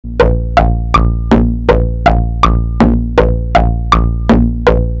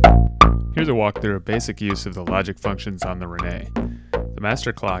to walk through a basic use of the logic functions on the Rene. The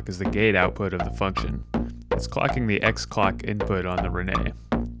master clock is the gate output of the function. It's clocking the X clock input on the Rene.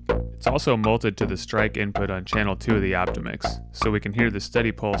 It's also multed to the strike input on channel 2 of the Optimix, so we can hear the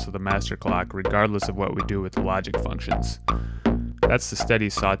steady pulse of the master clock regardless of what we do with the logic functions. That's the steady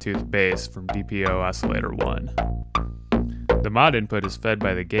sawtooth bass from DPO oscillator 1. The mod input is fed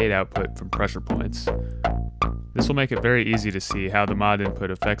by the gate output from pressure points. This will make it very easy to see how the mod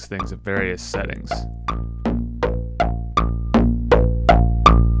input affects things at various settings.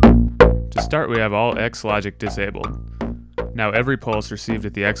 To start, we have all X logic disabled. Now every pulse received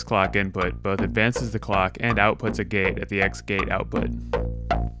at the X clock input both advances the clock and outputs a gate at the X gate output.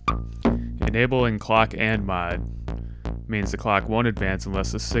 Enabling clock and mod means the clock won't advance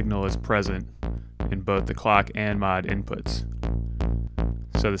unless the signal is present in both the clock and mod inputs.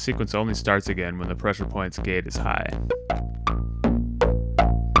 So the sequence only starts again when the pressure point's gate is high.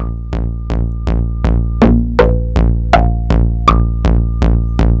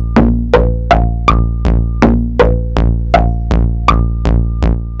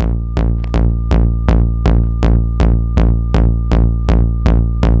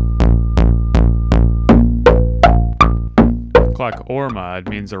 Clock or mod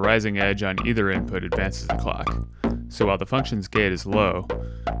means a rising edge on either input advances the clock. So while the function's gate is low,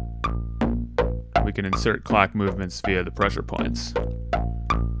 we can insert clock movements via the pressure points.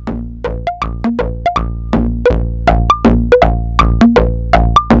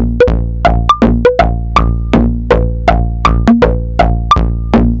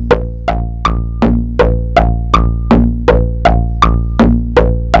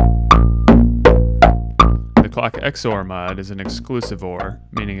 Clock XOR mod is an exclusive OR,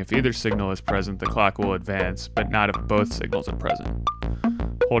 meaning if either signal is present, the clock will advance, but not if both signals are present.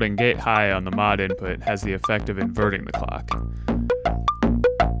 Holding gate high on the mod input has the effect of inverting the clock.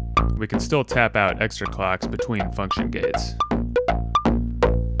 We can still tap out extra clocks between function gates.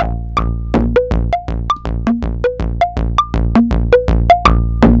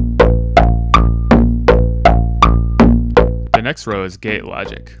 The next row is gate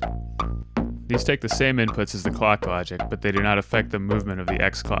logic. These take the same inputs as the clock logic, but they do not affect the movement of the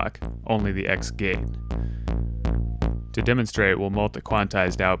X clock, only the X gate. To demonstrate, we'll mult the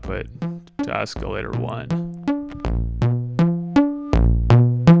quantized output to oscillator 1.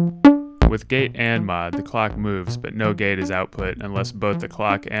 With gate and mod, the clock moves, but no gate is output unless both the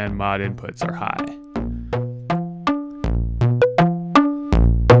clock and mod inputs are high.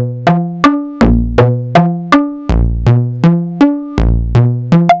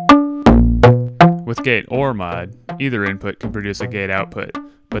 With gate or mod, either input can produce a gate output,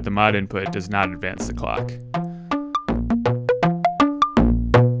 but the mod input does not advance the clock.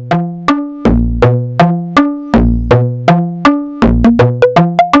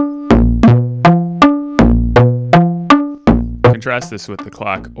 Contrast this with the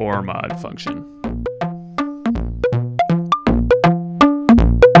clock or mod function.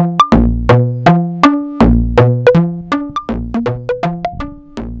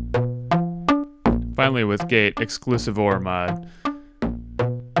 Finally, with gate exclusive OR mod,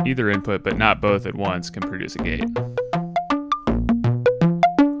 either input but not both at once can produce a gate.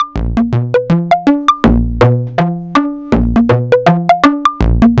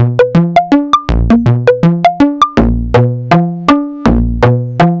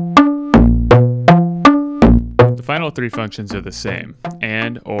 The final three functions are the same,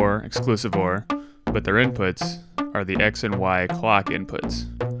 AND, OR, exclusive OR, but their inputs are the X and Y clock inputs.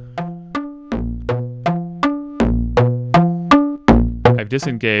 I've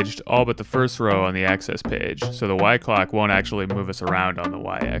disengaged all but the first row on the access page, so the Y clock won't actually move us around on the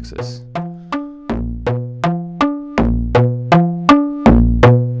Y axis.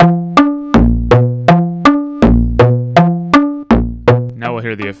 Now we'll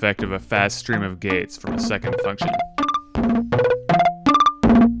hear the effect of a fast stream of gates from a second function.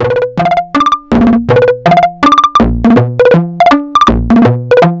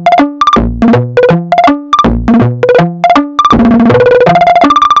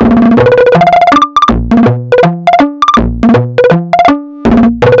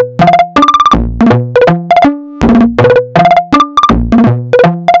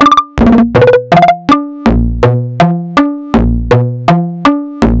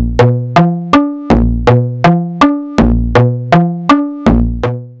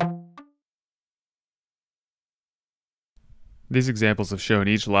 These examples have shown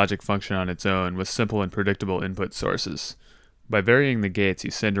each logic function on its own with simple and predictable input sources. By varying the gates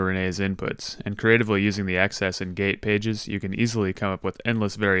you send to Rene's inputs, and creatively using the access and gate pages, you can easily come up with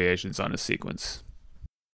endless variations on a sequence.